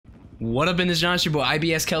What up in this John? It's your boy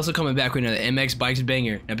IBSKELSO coming back with another MX Bikes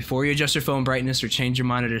banger. Now before you adjust your phone brightness or change your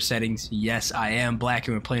monitor settings, yes, I am black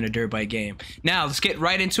and we're playing a dirt bike game. Now let's get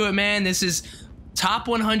right into it, man. This is top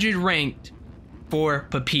 100 ranked for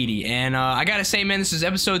Papiti. And I gotta say, man, this is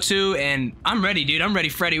episode 2 and I'm ready, dude. I'm ready,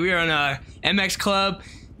 Freddy. We are on MX Club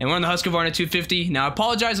and we're on the HUSQVARNA 250. Now I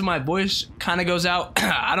apologize if my voice kind of goes out.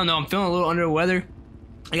 I don't know, I'm feeling a little under the weather.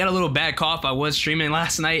 I got a little bad cough. I was streaming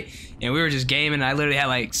last night and we were just gaming. I literally had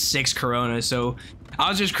like 6 Coronas, so I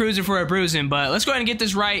was just cruising for a bruising. But let's go ahead and get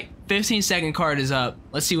this right. 15-second card is up.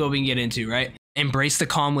 Let's see what we can get into, right? Embrace the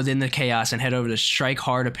calm within the chaos and head over to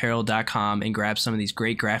strikehardaapparel.com and grab some of these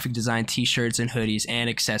great graphic design t-shirts and hoodies and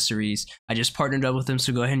accessories. I just partnered up with them,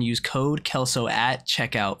 so go ahead and use code KELSO at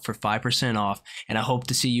checkout for 5% off. And I hope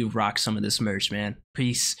to see you rock some of this merch, man.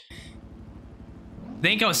 Peace. I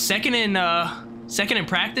think I was second in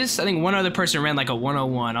practice. I think one other person ran like a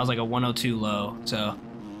 101. I was like a 102 low. So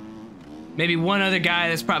maybe one other guy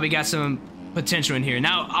that's probably got some potential in here.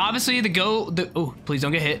 Now, obviously oh, please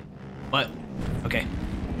don't get hit. But okay,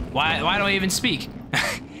 why do I even speak?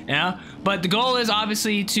 You know, but the goal is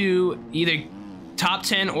obviously to either top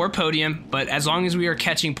 10 or podium, but as long as we are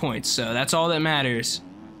catching points, so that's all that matters,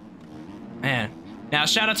 man. Now,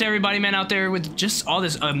 shout out to everybody, man, out there with just all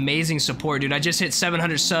this amazing support, dude. I just hit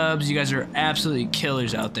 700 subs. You guys are absolutely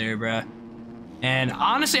killers out there, bruh. And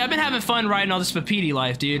honestly, I've been having fun riding all this Papiti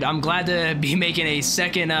life, dude. I'm glad to be making a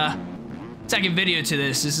second video to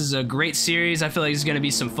this. This is a great series. I feel like it's gonna be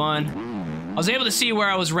some fun. I was able to see where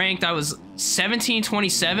I was ranked. I was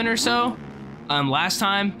 1727 or so last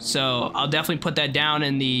time, so I'll definitely put that down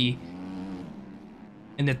in the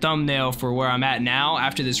thumbnail for where I'm at now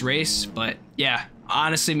after this race. But yeah,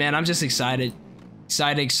 honestly, man, I'm just excited.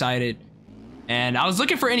 And I was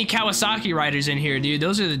looking for any Kawasaki riders in here, dude.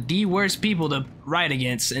 Those are the worst people to ride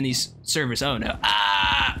against in these servers. Oh no.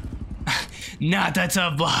 Ah! Not that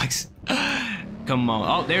tough blocks. Come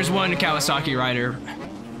on. Oh, there's one Kawasaki rider.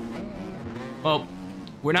 Well,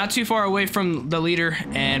 we're not too far away from the leader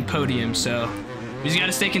and podium, so we just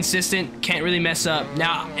gotta stay consistent. Can't really mess up.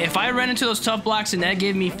 Now, if I run into those tough blocks and that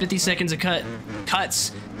gave me 50 seconds of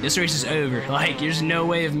cuts, this race is over. Like, there's no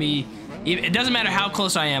way of me. It doesn't matter how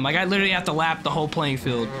close I am. Like, I literally have to lap the whole playing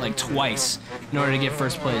field like twice in order to get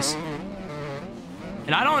first place.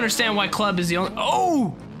 And I don't understand why Club is the only.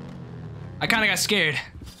 Oh! I kind of got scared.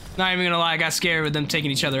 Not even gonna lie, I got scared with them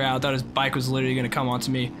taking each other out. I thought his bike was literally gonna come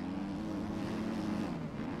onto me.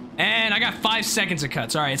 And I got 5 seconds of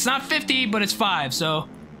cuts. All right, it's not 50, but it's 5. So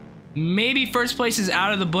maybe first place is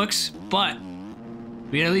out of the books, but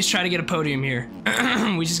we can at least try to get a podium here.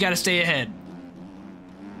 We just gotta stay ahead.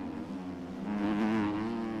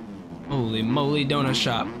 Holy moly, donut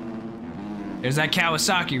shop. There's that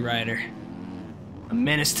Kawasaki rider. A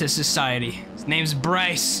menace to society. His name's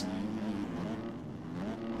Bryce.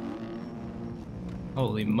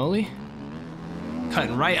 Holy moly.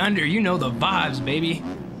 Cutting right under. You know the vibes, baby.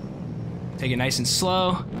 Take it nice and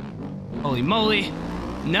slow. Holy moly.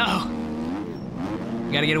 No.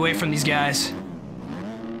 Gotta get away from these guys.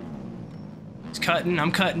 He's cutting.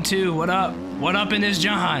 I'm cutting too. What up? What up in this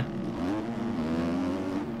John?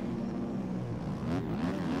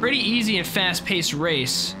 Pretty easy and fast-paced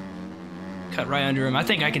race. Cut right under him. I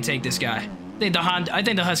think I can take this guy. I think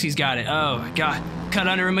the Huskies got it. Oh god. Cut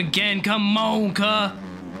under him again. Come on, cuh.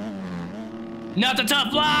 Not the tough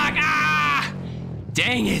block. Ah!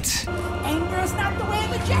 Dang it. Anger's not the way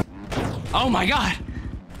of the jet. Oh my god.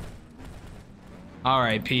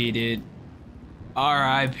 R.I.P. dude.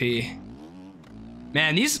 R.I.P.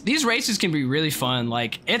 Man, these races can be really fun.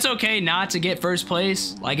 Like, it's okay not to get first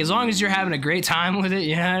place. Like, as long as you're having a great time with it,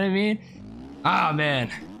 you know what I mean? Ah, man.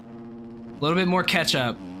 A little bit more catch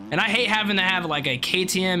up. And I hate having to have like a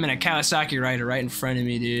KTM and a Kawasaki rider right in front of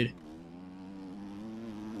me, dude.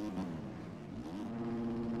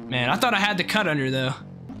 Man, I thought I had the cut under though.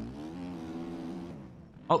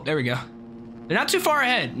 Oh, there we go. They're not too far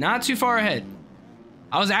ahead. Not too far ahead.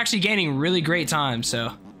 I was actually gaining really great time,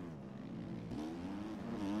 so.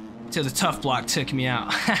 Till the tough block took me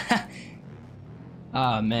out.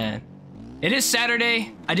 Oh, man. It is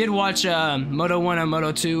Saturday. I did watch Moto 1 and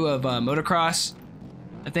Moto 2 of MOTORCROSS.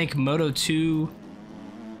 I think Moto 2.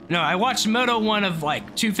 No, I watched Moto 1 of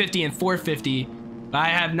like 250 and 450. But I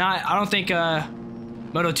have not. I don't think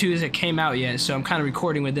Moto 2 has came out yet, so I'm kind of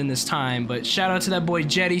recording within this time. But shout out to that boy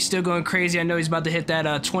Jetty, still going crazy. I know he's about to hit that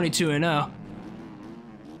 22-0.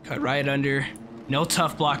 Cut right under. No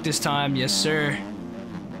tough block this time. Yes, sir.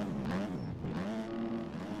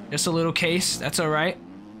 Just a little case. That's all right.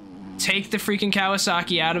 Take the freaking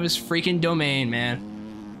Kawasaki out of his freaking domain, man.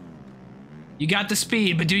 You got the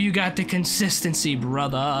speed, but do you got the consistency,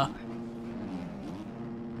 brother?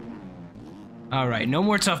 All right, no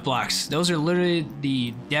more tough blocks. Those are literally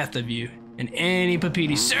the death of you in any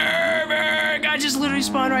Papiti server. Guy just literally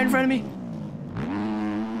spawned right in front of me.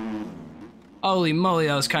 Holy moly,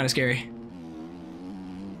 that was kind of scary.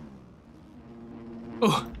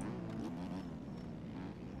 Oh.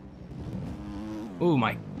 Oh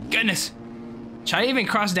my goodness. Should I even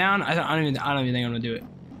cross down? I don't even think I'm gonna do it.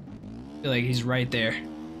 I feel like he's right there.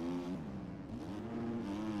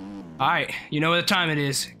 All right, you know what time it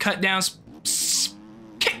is. Cut down,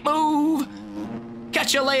 kick move.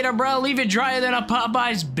 Catch you later, bro. Leave it drier than a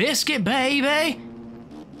Popeye's biscuit, baby.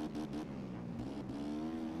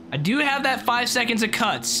 I do have that 5 seconds of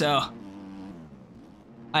cuts, so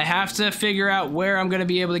I have to figure out where I'm gonna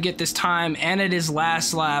be able to get this time, and it is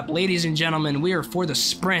last lap. Ladies and gentlemen, we are for the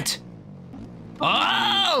sprint.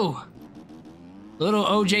 Oh! Little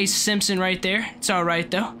OJ Simpson right there. It's all right,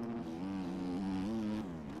 though.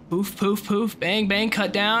 Poof, poof, poof. Bang, bang,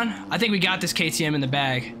 cut down. I think we got this KTM in the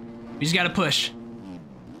bag. We just gotta push.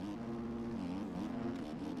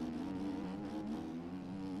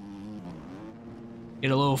 Get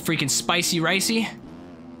a little freaking spicy ricey.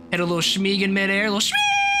 Hit a little schmeeg in midair. Little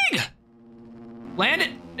schmeeg! Land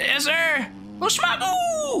it. Yes, sir. Little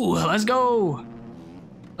schmagoo. Let's go.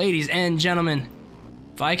 Ladies and gentlemen,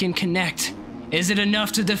 if I can connect, is it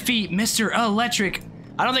enough to defeat Mr. Electric?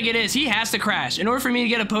 I don't think it is. He has to crash. In order for me to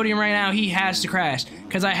get a podium right now, he has to crash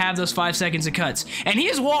because I have those 5 seconds of cuts. And he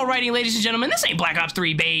is wall riding, ladies and gentlemen. This ain't Black Ops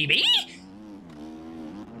 3, baby.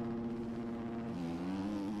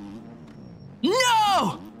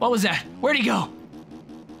 No! What was that? Where'd he go?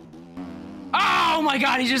 Oh my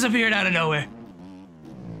god, he just appeared out of nowhere.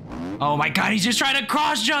 Oh my god, he's just trying to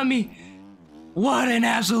cross jump me. What an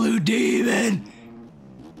absolute demon.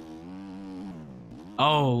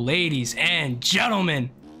 Oh, ladies and gentlemen.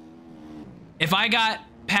 If I got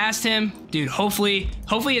past him, dude, hopefully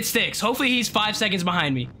it sticks. Hopefully he's 5 seconds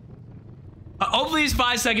behind me. Hopefully he's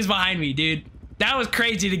 5 seconds behind me, dude. That was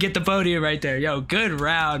crazy to get the podium right there. Yo, good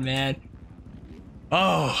round, man.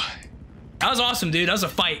 Oh, that was awesome, dude. That was a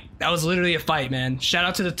fight. That was literally a fight, man. Shout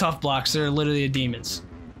out to the tough blocks. They're literally demons.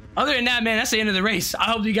 Other than that, man, that's the end of the race. I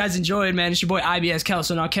hope you guys enjoyed, man. It's your boy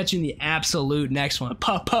IBSKELSO, and I'll catch you in the absolute next one.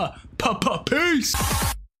 Peace.